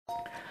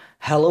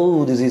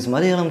Hello, this is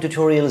Malayalam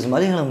Tutorials.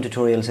 Malayalam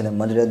Tutorials in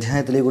മറ്റൊരു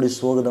അധ്യായത്തിലേക്ക് കൂടി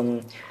സ്വാഗതം.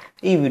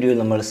 ഈ വീഡിയോയിൽ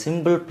നമ്മൾ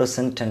സിമ്പിൾ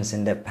പ്രസന്റ്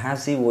ടെൻസിൻ്റെ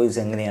പാസീവ് വോയിസ്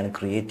എങ്ങനെയാണ്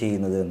ക്രിയേറ്റ്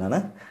ചെയ്യുന്നത് എന്നാണ്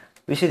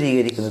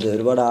വിശദീകരിക്കുന്നത്.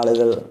 ഒരുപാട്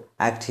ആളുകൾ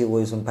ആക്റ്റീവ്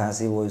വോയിസും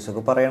പാസീവ് വോയിസും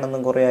ഒക്കെ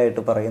പറയണമെന്നും കുറേ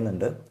ആയിട്ട്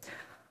പറയുന്നുണ്ട്.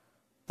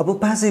 അപ്പോൾ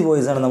പാസീവ്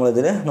വോയിസ് ആണ്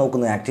നമ്മളിതിൽ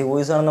നോക്കുന്നത്. ആക്റ്റീവ്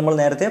വോയിസ് ആണ് നമ്മൾ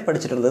നേരത്തെ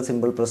പഠിച്ചിട്ടുള്ളത്.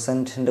 സിമ്പിൾ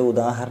പ്രസൻറ്റിൻ്റെ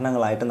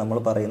ഉദാഹരണങ്ങളായിട്ട് നമ്മൾ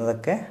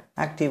പറയുന്നതൊക്കെ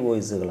ആക്റ്റീവ്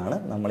വോയിസുകളാണ്.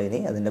 നമ്മളിനി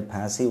അതിൻ്റെ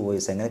പാസീവ്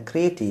വോയിസ് എങ്ങനെ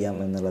ക്രിയേറ്റ് ചെയ്യാം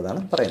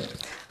എന്നുള്ളതാണ് പറയുന്നത്.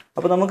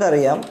 അപ്പോൾ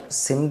നമുക്കറിയാം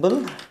simple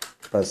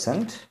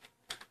present,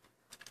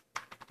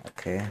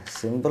 okay,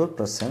 simple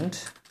present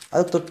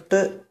അത്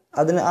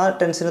അതിന് ആ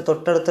ടെൻസിന്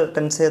തൊട്ടടുത്ത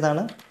ടെൻസ്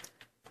ഏതാണ്?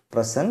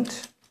 Present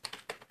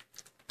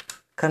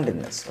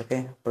continuous. Okay,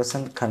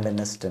 present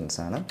continuous tense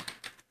ആണ്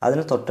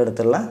അതിന്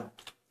തൊട്ടടുത്തുള്ള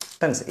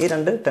ടെൻസ്. ഈ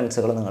രണ്ട്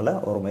ടെൻസുകൾ നിങ്ങളുടെ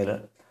ഓർമ്മയിൽ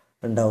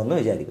ഉണ്ടാവുമെന്ന്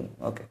വിചാരിക്കുന്നു.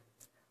 ഓക്കെ,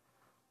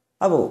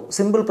 അപ്പോൾ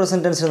സിമ്പിൾ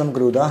പ്രസൻറ്റ് ടെൻസിന്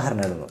നമുക്കൊരു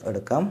ഉദാഹരണം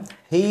എടുക്കാം.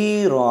 He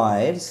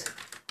rights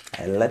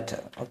A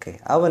letter. Okay,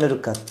 അവനൊരു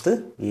കത്ത്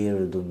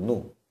എഴുതുന്നു.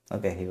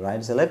 Okay, he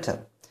rights A letter.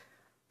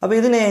 അപ്പോൾ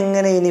ഇതിനെ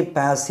എങ്ങനെ ഇനി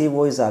പാസീവ്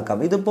വോയിസ്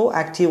ആക്കാം? ഇതിപ്പോൾ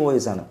ആക്റ്റീവ്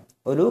വോയിസ് ആണ്.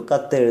 ഒരു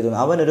കത്ത് എഴുതുന്നു,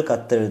 അവനൊരു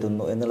കത്ത്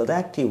എഴുതുന്നു എന്നുള്ളത്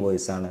ആക്റ്റീവ്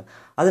വോയിസ് ആണ്.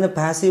 അതിന്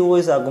പാസീവ്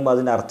വോയിസ് ആക്കുമ്പോൾ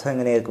അതിൻ്റെ അർത്ഥം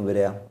എങ്ങനെയായിരിക്കും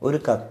വരിക? ഒരു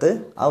കത്ത്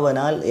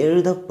അവനാൽ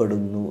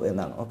എഴുതപ്പെടുന്നു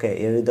എന്നാണ്. ഓക്കെ,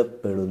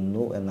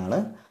 എഴുതപ്പെടുന്നു എന്നാണ്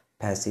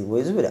പാസീവ്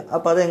വോയിസ് വരിക.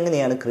 അപ്പോൾ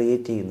അതെങ്ങനെയാണ്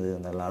ക്രിയേറ്റ് ചെയ്യുന്നത്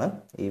എന്നുള്ളതാണ്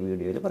ഈ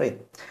വീഡിയോയിൽ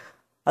പറയുന്നത്.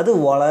 അത്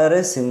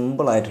വളരെ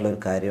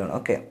സിമ്പിളായിട്ടുള്ളൊരു കാര്യമാണ്.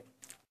 ഓക്കെ,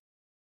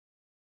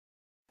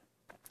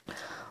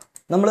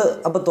 നമ്മൾ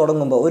അപ്പോൾ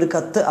തുടങ്ങുമ്പോൾ ഒരു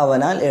കത്ത്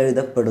അവനാൽ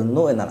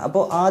എഴുതപ്പെടുന്നു എന്നാണ്.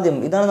 അപ്പോൾ ആദ്യം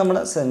ഇതാണ്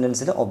നമ്മുടെ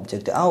സെൻറ്റൻസിലെ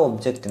ഒബ്ജക്റ്റ്. ആ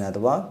ഒബ്ജക്റ്റിന്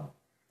അഥവാ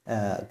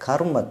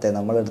കർമ്മത്തെ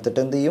നമ്മൾ എടുത്തിട്ട്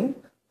എന്ത് ചെയ്യും?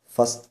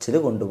 ഫസ്റ്റിൽ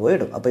കൊണ്ടുപോയി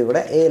ഇടും. അപ്പോൾ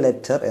ഇവിടെ എ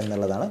ലെറ്റർ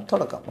എന്നുള്ളതാണ്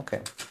തുടക്കം. Okay,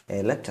 A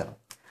letter.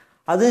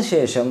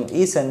 അതിനുശേഷം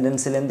ഈ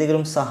സെൻറ്റൻസിൽ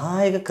എന്തെങ്കിലും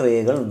സഹായക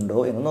ക്രിയകൾ ഉണ്ടോ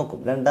എന്ന് നോക്കും.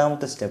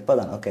 രണ്ടാമത്തെ സ്റ്റെപ്പ്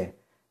അതാണ്. Okay,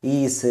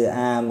 is,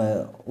 am,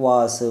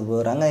 was,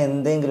 where അങ്ങനെ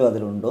എന്തെങ്കിലും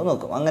അതിലുണ്ടോ എന്ന്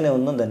നോക്കും. അങ്ങനെ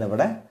ഒന്നും തന്നെ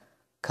ഇവിടെ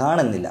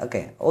കാണുന്നില്ല.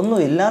 ഓക്കെ, ഒന്നും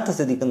ഇല്ലാത്ത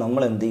സ്ഥിതിക്ക്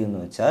നമ്മൾ എന്ത്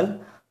ചെയ്യുമെന്ന് വെച്ചാൽ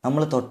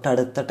നമ്മൾ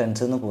തൊട്ടടുത്ത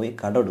ടെൻസിൽ നിന്ന് പോയി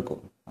കട എടുക്കും.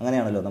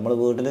 അങ്ങനെയാണല്ലോ, നമ്മൾ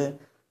വീട്ടിൽ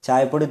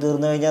ചായപ്പൊടി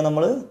തീർന്നു കഴിഞ്ഞാൽ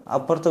നമ്മൾ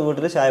അപ്പുറത്തെ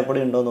വീട്ടിൽ ചായപ്പൊടി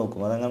ഉണ്ടോ എന്ന്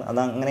നോക്കും.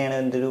 അതങ്ങനെയാണ്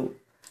എൻ്റെ ഒരു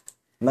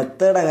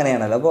മെത്തേഡ്,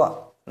 അങ്ങനെയാണല്ലോ. അപ്പോൾ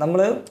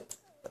നമ്മൾ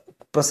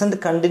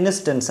പ്രസൻറ്റ്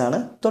കണ്ടിന്യൂസ് ടെൻസാണ്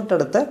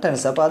തൊട്ടടുത്ത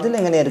ടെൻസ്. അപ്പോൾ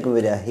അതിലെങ്ങനെയായിരിക്കും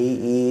വരിക? He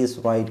is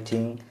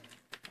writing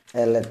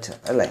A letter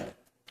അല്ലേ?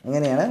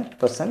 ഇങ്ങനെയാണ്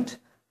പ്രസൻറ്റ്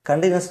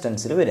കണ്ടിന്യൂസ്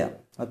ടെൻസിൽ വരിക.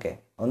 ഓക്കെ,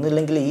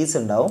 ഒന്നുമില്ലെങ്കിൽ ഈസ്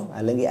ഉണ്ടാവും,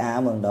 അല്ലെങ്കിൽ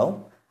ആം ഉണ്ടാവും,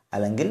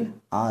 അല്ലെങ്കിൽ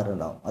ആർ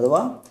ഉണ്ടാവും.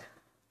 അഥവാ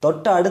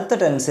തൊട്ടടുത്ത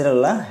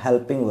ടെൻസിലുള്ള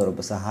ഹെൽപ്പിംഗ്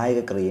വെർബ്, സഹായക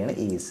ക്രിയയാണ്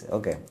ഈസ്.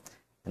 ഓക്കെ,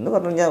 എന്ന്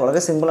പറഞ്ഞു കഴിഞ്ഞാൽ വളരെ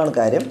സിമ്പിളാണ്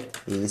കാര്യം.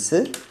 ഈസ്,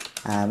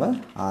 ആം,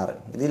 ആർ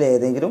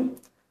ഇതിലേതെങ്കിലും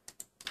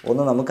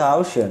ഒന്ന് നമുക്ക്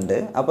ആവശ്യമുണ്ട്.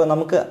 അപ്പോൾ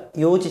നമുക്ക്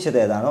യോജിച്ചത്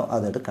ഏതാണോ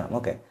അതെടുക്കണം.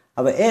 ഓക്കെ,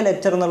 അപ്പോൾ എ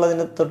ലെറ്റർ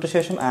എന്നുള്ളതിന് തൊട്ട്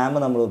ശേഷം ആം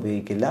നമ്മൾ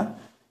ഉപയോഗിക്കില്ല.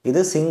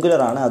 ഇത്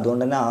സിംഗുലർ ആണ്,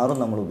 അതുകൊണ്ട് തന്നെ ആറും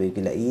നമ്മൾ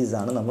ഉപയോഗിക്കില്ല. ഈസ്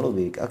ആണ് നമ്മൾ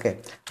ഉപയോഗിക്കുക. ഓക്കെ,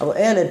 അപ്പോൾ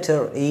എ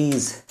ലെറ്റർ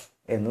ഈസ്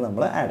എന്ന്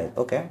നമ്മൾ ആഡ് ചെയ്യും.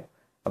 ഓക്കെ,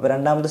 അപ്പോൾ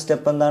രണ്ടാമത്തെ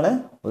സ്റ്റെപ്പ് എന്താണ്?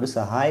 ഒരു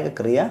സഹായക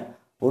ക്രിയ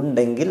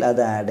ഉണ്ടെങ്കിൽ അത്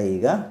ആഡ്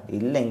ചെയ്യുക,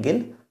 ഇല്ലെങ്കിൽ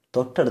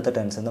തൊട്ടടുത്ത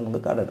ടെൻസിൽ നമുക്ക്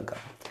കടെടുക്കാം.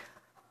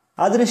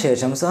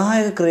 അതിനുശേഷം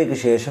സഹായക ക്രിയയ്ക്ക്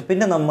ശേഷം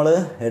പിന്നെ നമ്മൾ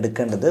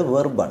എടുക്കേണ്ടത്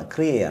വെർബാണ്,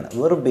 ക്രിയയാണ്.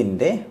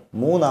 വെർബിൻ്റെ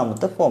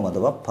മൂന്നാമത്തെ ഫോം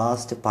അഥവാ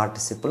പാസ്റ്റ്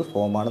പാർട്ടിസിപ്പിൾ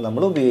ഫോമാണ്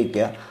നമ്മൾ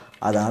ഉപയോഗിക്കുക.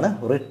 അതാണ്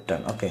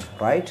written. Okay,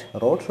 right,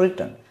 rote,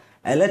 written.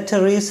 A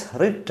letter is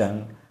written.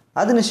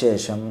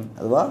 അതിനുശേഷം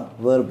അഥവാ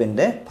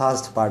വെർബിൻ്റെ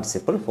പാസ്റ്റ്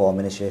പാർട്ടിസിപ്പിൾ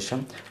ഫോമിന്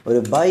ശേഷം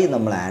ഒരു ബൈ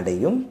നമ്മൾ ആഡ്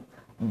ചെയ്യും.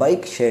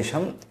 ബൈക്ക്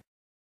ശേഷം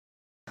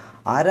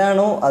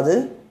ആരാണോ അത്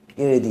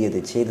എഴുതിയത്,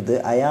 ചെയ്തത്,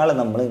 അയാളെ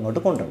നമ്മൾ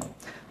ഇങ്ങോട്ട് കൊണ്ടുവരണം.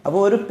 അപ്പോൾ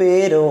ഒരു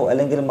പേരോ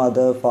അല്ലെങ്കിൽ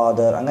മദർ,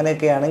 ഫാദർ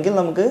അങ്ങനെയൊക്കെ ആണെങ്കിൽ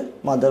നമുക്ക്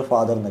മദർ,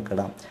 ഫാദർ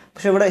നിൽക്കിടാം.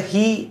 പക്ഷെ ഇവിടെ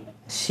ഹി,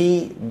 ഷീ,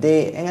 ദേ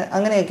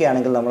അങ്ങനെയൊക്കെ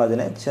ആണെങ്കിൽ നമ്മൾ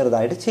അതിനെ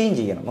ചെറുതായിട്ട് ചേഞ്ച്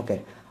ചെയ്യണം. ഓക്കെ,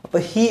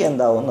 അപ്പോൾ ഹി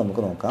എന്താവും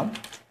നമുക്ക് നോക്കാം.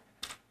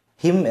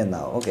 ഹിം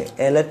എന്നാവും. Okay,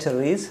 A letter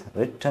is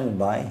written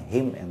by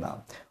him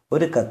എന്നാവും.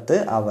 ഒരു കത്ത്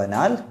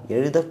അവനാൽ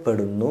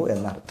എഴുതപ്പെടുന്നു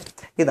എന്നർത്ഥം.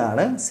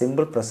 ഇതാണ്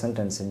സിമ്പിൾ പ്രസൻറ്റ്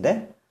ടെൻസിൻ്റെ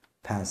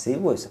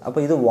പാസീവ് വോയിസ്.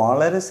 അപ്പോൾ ഇത്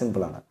വളരെ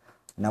സിമ്പിളാണ്.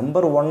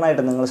 നമ്പർ 1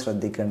 ആയിട്ട് നിങ്ങൾ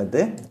ശ്രദ്ധിക്കേണ്ടത്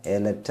എ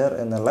ലെറ്റർ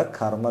എന്നുള്ള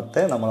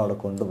കർമ്മത്തെ നമ്മളവിടെ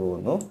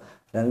കൊണ്ടുപോകുന്നു.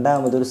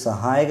 രണ്ടാമതൊരു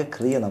സഹായക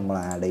ക്രിയ നമ്മൾ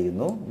ആഡ്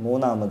ചെയ്യുന്നു.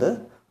 മൂന്നാമത്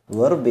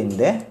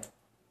വെർബിൻ്റെ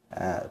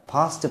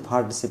പാസ്റ്റ്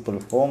പാർട്ടിസിപ്പിൾ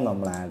ഫോം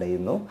നമ്മൾ ആഡ്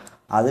ചെയ്യുന്നു.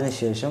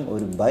 അതിനുശേഷം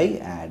ഒരു ബൈ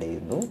ആഡ്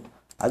ചെയ്യുന്നു.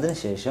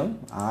 അതിനുശേഷം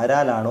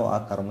ആരാലാണോ ആ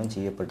കർമ്മം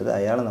ചെയ്യപ്പെട്ടത്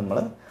അയാളെ നമ്മൾ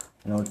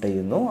നോട്ട്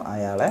ചെയ്യുന്നു.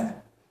 അയാളെ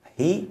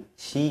ഹി,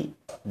 ഷീ,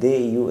 ദേ,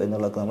 യു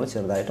എന്നുള്ളതൊക്കെ നമ്മൾ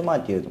ചെറുതായിട്ട്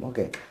മാറ്റി എഴുതും.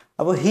 ഓക്കെ,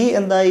 അപ്പോൾ ഹി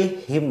എന്തായി?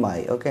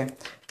 ഹിമ്മായി. ഓക്കെ,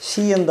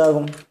 ഷീ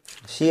എന്താകും?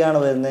 ഷീ ആണ്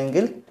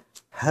വരുന്നതെങ്കിൽ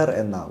ഹെർ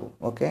എന്നാകും.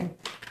 ഓക്കെ,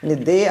 ഇനി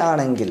ദേ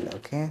ആണെങ്കിൽ,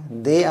 ഓക്കെ,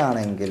 ദേ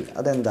ആണെങ്കിൽ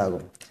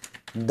അതെന്താകും?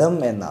 ദം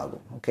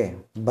എന്നാകും. ഓക്കെ,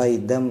 ബൈ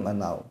ദം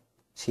എന്നാവും.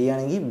 ഷീ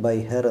ആണെങ്കിൽ ബൈ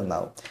ഹെർ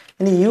എന്നാവും.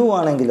 ഇനി യു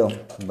ആണെങ്കിലോ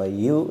ബൈ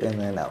യു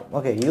എന്ന് തന്നെ ആവും.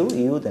 ഓക്കെ,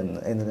 യു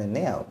എന്ന്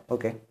തന്നെ ആവും.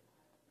 ഓക്കെ,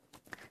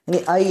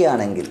 ഇനി ഐ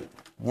ആണെങ്കിൽ,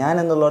 ഞാൻ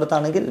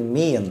എന്നുള്ളിടത്താണെങ്കിൽ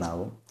മീ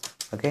എന്നാവും.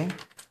 ഓക്കെ,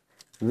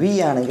 വി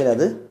ആണെങ്കിൽ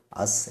അത്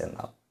അസ്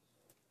എന്നാവും.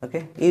 ഓക്കെ,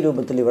 ഈ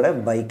രൂപത്തിൽ ഇവിടെ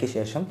ബൈക്ക്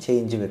ശേഷം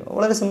ചേഞ്ച് വരും.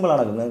 വളരെ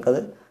സിമ്പിളാണല്ലോ,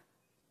 നിങ്ങൾക്കത്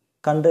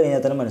കണ്ടു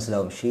കഴിഞ്ഞാൽ തന്നെ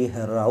മനസ്സിലാവും. ഷീ,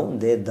 ഹെർ ആവും,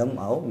 ദേ, ദം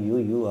ആവും,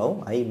 യു ആവും,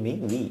 I, me,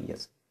 V,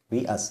 yes, V,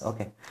 us.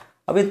 Okay,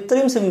 അപ്പോൾ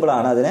ഇത്രയും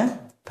സിമ്പിളാണ് അതിനെ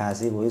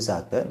പാസീവ് വോയിസ്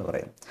ആക്കുക എന്ന്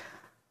പറയും.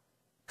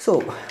 സോ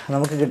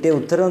നമുക്ക് കിട്ടിയ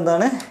ഉത്തരം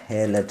എന്താണ്? A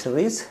letter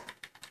is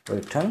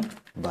written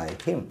by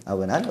him.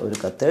 അവനാൽ ഒരു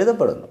കത്ത്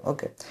എഴുതപ്പെടുന്നു.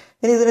 ഓക്കെ,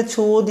 ഇനി ഇതിനെ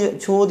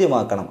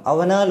ചോദ്യമാക്കണം.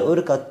 അവനാൽ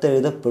ഒരു കത്ത്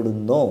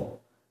എഴുതപ്പെടുന്നോ?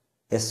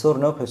 യെസ് ഓർ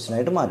നോ ക്വസ്റ്റ്യൻ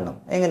ആയിട്ട് മാറ്റണം.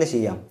 എങ്ങനെ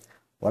ചെയ്യാം?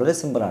 വളരെ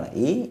സിമ്പിളാണ്.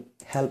 ഈ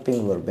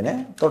ഹെൽപ്പിംഗ് വെർബിനെ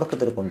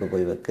തുടക്കത്തിൽ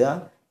കൊണ്ടുപോയി വെക്കുക.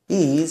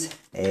 Is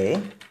A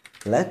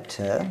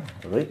letter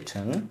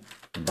written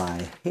by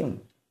him.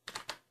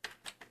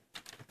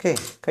 Okay,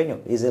 കഴിഞ്ഞു.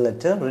 Is A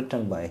letter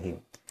written by him.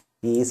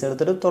 Is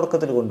എടുത്തിട്ട്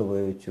തുടക്കത്തിൽ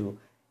കൊണ്ടുപോയി വെച്ചു.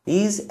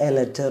 Is A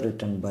letter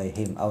written by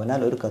him.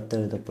 അവനാൽ ഒരു കത്ത്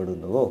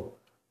എഴുതപ്പെടുന്നുവോ?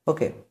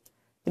 ഓക്കെ,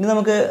 ഇനി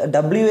നമുക്ക്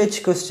WH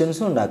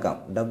ക്വസ്റ്റ്യൻസും ഉണ്ടാക്കാം.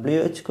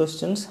 WH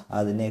ക്വസ്റ്റ്യൻസ്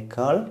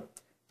അതിനേക്കാൾ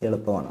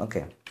എളുപ്പമാണ്.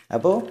 ഓക്കെ,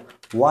 അപ്പോൾ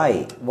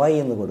വൈ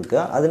എന്ന്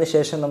കൊടുക്കുക.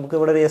 അതിനുശേഷം നമുക്ക്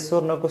ഇവിടെ ഒരു യെസ്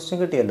ഓർ നോ ക്വസ്റ്റ്യൻ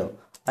കിട്ടിയല്ലോ.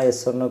 ആ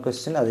യെസ് ഓർ നോ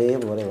ക്വസ്റ്റ്യൻ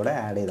അതേപോലെ ഇവിടെ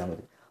ആഡ് ചെയ്താൽ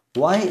മതി.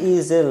 Y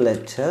is A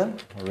letter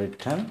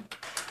written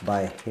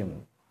by him.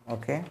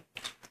 Okay,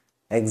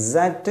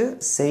 exact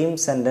same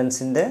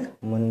സെൻറ്റൻസിൻ്റെ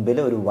മുൻപിൽ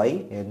ഒരു വൈ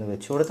എന്ന്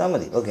വെച്ച് കൊടുത്താൽ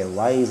മതി. Okay,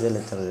 Y is A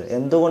letter.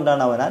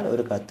 എന്തുകൊണ്ടാണ് അവനാൽ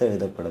ഒരു കത്ത്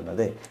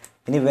എഴുതപ്പെടുന്നത്?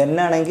 ഇനി വെൻ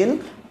ആണെങ്കിൽ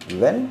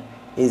when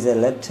is A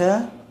letter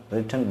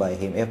written by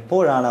him.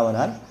 എപ്പോഴാണ്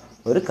അവനാൽ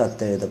ഒരു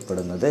കത്ത്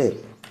എഴുതപ്പെടുന്നത്?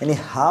 ഇനി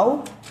how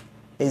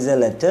is A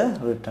letter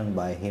written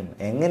by him.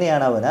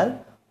 എങ്ങനെയാണ് അവനാൽ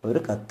ഒരു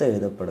കത്ത്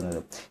എഴുതപ്പെടുന്നത്?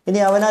 ഇനി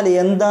അവനാൽ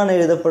എന്താണ്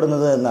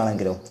എഴുതപ്പെടുന്നത്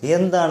എന്നാണെങ്കിലോ,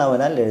 എന്താണ്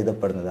അവനാൽ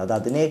എഴുതപ്പെടുന്നത്? അത്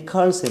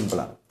അതിനേക്കാൾ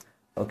സിമ്പിളാണ്.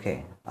 ഓക്കെ,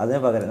 അതിന്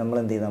പകരം നമ്മൾ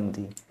എന്ത് ചെയ്താൽ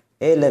മതി?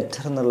 എ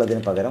ലെറ്റർ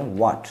എന്നുള്ളതിന് പകരം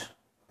വാട്ട്.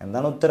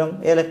 എന്താണ് ഉത്തരം?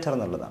 എ ലെറ്റർ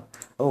എന്നുള്ളതാണ്.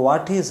 അപ്പോൾ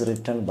what is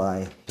written by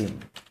him.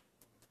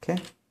 Okay,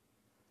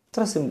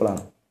 ഇത്ര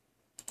സിമ്പിളാണ്.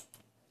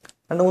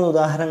 2-3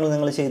 ഉദാഹരണങ്ങൾ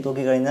നിങ്ങൾ ചെയ്ത്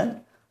നോക്കി കഴിഞ്ഞാൽ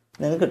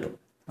നിങ്ങൾക്ക് കിട്ടും.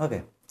 ഓക്കെ,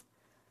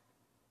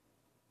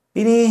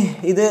 ഇനി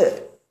ഇത്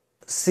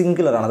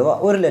സിംഗുലറാണ്, അഥവാ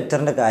ഒരു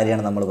ലെറ്ററിൻ്റെ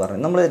കാര്യമാണ് നമ്മൾ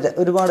പറയുന്നത്. നമ്മൾ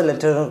ഒരുപാട്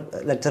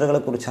ലെറ്ററുകളെ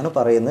കുറിച്ചാണ്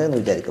പറയുന്നത് എന്ന്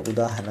വിചാരിക്കും.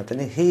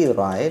 ഉദാഹരണത്തിന് ഹി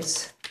റൈറ്റ്സ്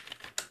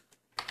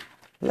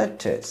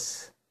ലെറ്റേഴ്സ്.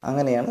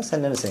 അങ്ങനെയാണ്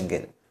സെൻറ്റൻസ്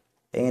എങ്കിൽ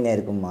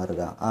എങ്ങനെയായിരിക്കും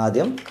മാറുക?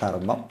 ആദ്യം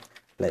കർമ്മം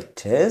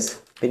ലെറ്റേഴ്സ്,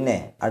 പിന്നെ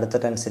അടുത്ത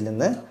ടെൻസിൽ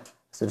നിന്ന്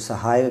ഒരു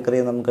സഹായക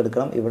ക്രിയ നമുക്ക്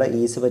എടുക്കണം. ഇവിടെ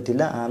ഈസ്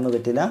പറ്റില്ല, ആം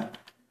പറ്റില്ല,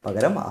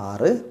 പകരം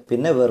ആറ്,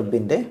 പിന്നെ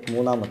വെർബിൻ്റെ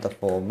മൂന്നാമത്തെ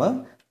ഫോം,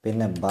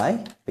 പിന്നെ ബൈ,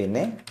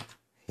 പിന്നെ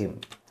him.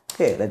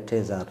 Okay,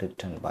 letters R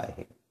written by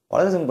him.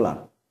 വളരെ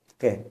സിമ്പിളാണ്.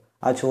 ഓക്കെ,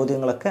 ആ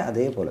ചോദ്യങ്ങളൊക്കെ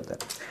അതേപോലെ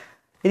തന്നെ.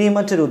 ഇനി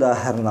മറ്റൊരു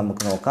ഉദാഹരണം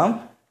നമുക്ക് നോക്കാം.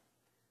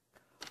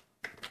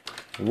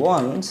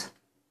 വൺസ്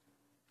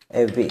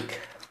എ വീക്ക്,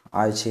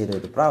 ആഴ്ചയിൽ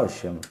ഒരു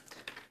പ്രാവശ്യം,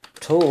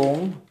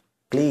 Tom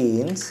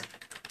cleanse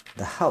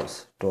the house.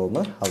 Tom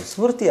house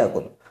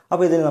വൃത്തിയാക്കുന്നു.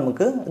 അപ്പോൾ ഇതിന്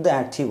നമുക്ക് ഇത്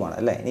ആക്റ്റീവാണ്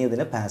അല്ലേ? ഇനി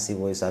ഇതിനെ പാസീവ്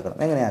വോയിസ് ആക്കണം.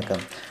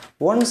 എങ്ങനെയാക്കാം?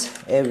 വൺസ്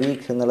എ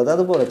വീക്ക് എന്നുള്ളത്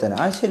അതുപോലെ തന്നെ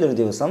ആഴ്ചയിലൊരു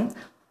ദിവസം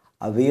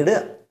ആ വീട്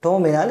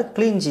ടോമിനാൽ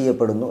ക്ലീൻ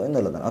ചെയ്യപ്പെടുന്നു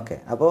എന്നുള്ളതാണ്. ഓക്കെ,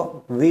 അപ്പോൾ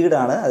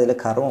വീടാണ് അതിൽ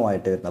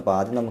കർമ്മമായിട്ട് വരുന്നത്. അപ്പോൾ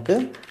ആദ്യം നമുക്ക്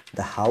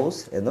ദ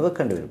ഹൗസ് എന്ന്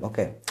വെക്കേണ്ടി വരും.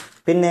 ഓക്കെ,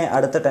 പിന്നെ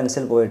അടുത്ത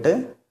ടെൻസിൽ പോയിട്ട്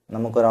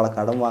നമുക്കൊരാളെ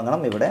കടം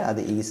വാങ്ങണം. ഇവിടെ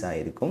അത് ഈസ്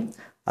ആയിരിക്കും.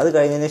 അത്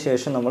കഴിഞ്ഞതിന്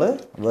ശേഷം നമ്മൾ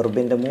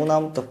വെർബിൻ്റെ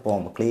മൂന്നാമത്തെ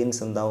ഫോം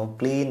ക്ലീൻസ് എന്താവും?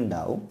 ക്ലീൻ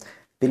ഉണ്ടാവും.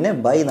 പിന്നെ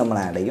ബൈ നമ്മൾ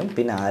ആഡ് ചെയ്യും.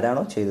 പിന്നെ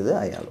ആരാണോ ചെയ്തത്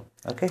അയാളും.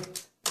 Okay,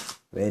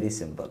 very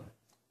simple.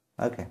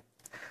 Okay,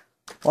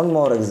 one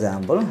more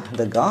example.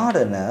 The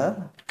gardener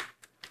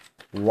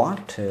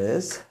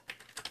waters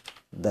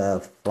the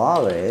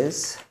flowers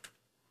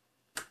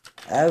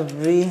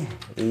every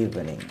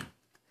evening.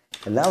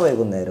 എല്ലാ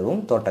വൈകുന്നേരവും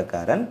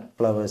തോട്ടക്കാരൻ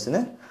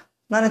ഫ്ലവേഴ്സിന്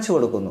നനച്ചു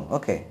കൊടുക്കുന്നു.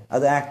 ഓക്കെ,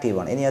 അത്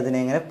ആക്റ്റീവാണ്. ഇനി അതിനെ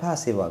എങ്ങനെ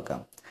പാസീവ്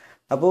ആക്കാം?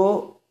 അപ്പോൾ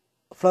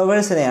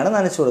ഫ്ലവേഴ്സിനെയാണ്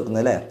നനച്ചു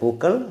കൊടുക്കുന്നത് അല്ലേ?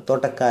 പൂക്കൾ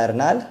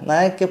തോട്ടക്കാരനാൽ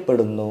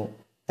നനയ്ക്കപ്പെടുന്നു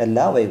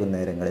എല്ലാ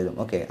വൈകുന്നേരങ്ങളിലും.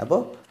 ഓക്കെ, അപ്പോൾ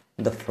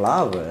ദ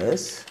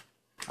ഫ്ലവേഴ്സ്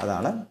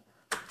അതാണ്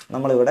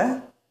നമ്മളിവിടെ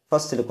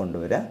ഫസ്റ്റിൽ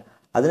കൊണ്ടുവരിക.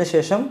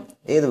 അതിനുശേഷം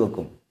ഏത്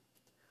വെക്കും?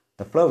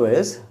 ദ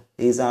ഫ്ലവേഴ്സ്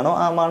ഈസ് ആണോ,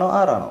 ആമാണോ,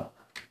 ആറാണോ?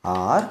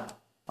 ആർ.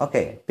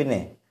 ഓക്കെ, പിന്നെ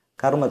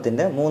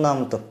കർമ്മത്തിൻ്റെ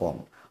മൂന്നാമത്തെ form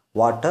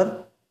water,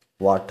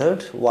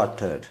 വാട്ടേഡ്,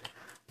 വാട്ടേഡ്.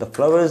 The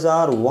flowers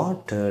are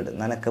വാട്ടേഡ്,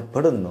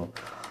 നനക്കപ്പെടുന്നു.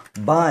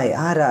 By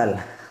ആരാൽ?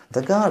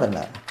 The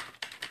Gardner,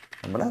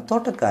 നമ്മുടെ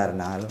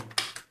തോട്ടക്കാരനാൽ.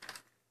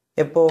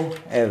 എപ്പോൾ?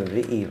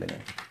 Every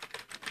evening.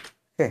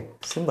 Okay,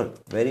 simple,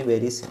 very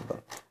very simple.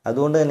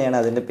 അതുകൊണ്ട് തന്നെയാണ്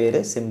അതിൻ്റെ പേര്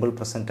സിമ്പിൾ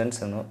പ്രസൻറ്റ്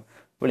ടെൻസ് എന്ന്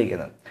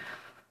വിളിക്കുന്നത്.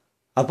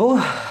 അപ്പോൾ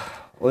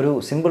ഒരു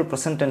സിമ്പിൾ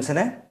പ്രസൻറ്റ്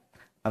ടെൻസിനെ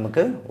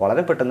നമുക്ക്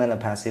വളരെ പെട്ടെന്ന് തന്നെ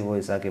പാസീവ്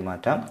വോയിസ് ആക്കി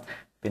മാറ്റാം.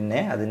 പിന്നെ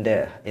അതിൻ്റെ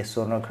യെസ്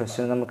ഓർ നോ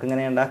ക്വസ്റ്റ്യൻ നമുക്ക്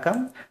ഇങ്ങനെ ഉണ്ടാക്കാം.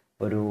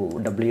 ഒരു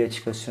WH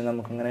ക്വസ്റ്റ്യൻ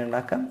നമുക്ക് ഇങ്ങനെ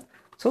ഉണ്ടാക്കാം.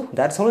 So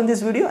that's all in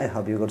this video. I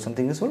hope you got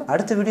something useful.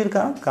 അടുത്ത വീഡിയോയിൽ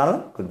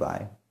കാണാം. Good bye.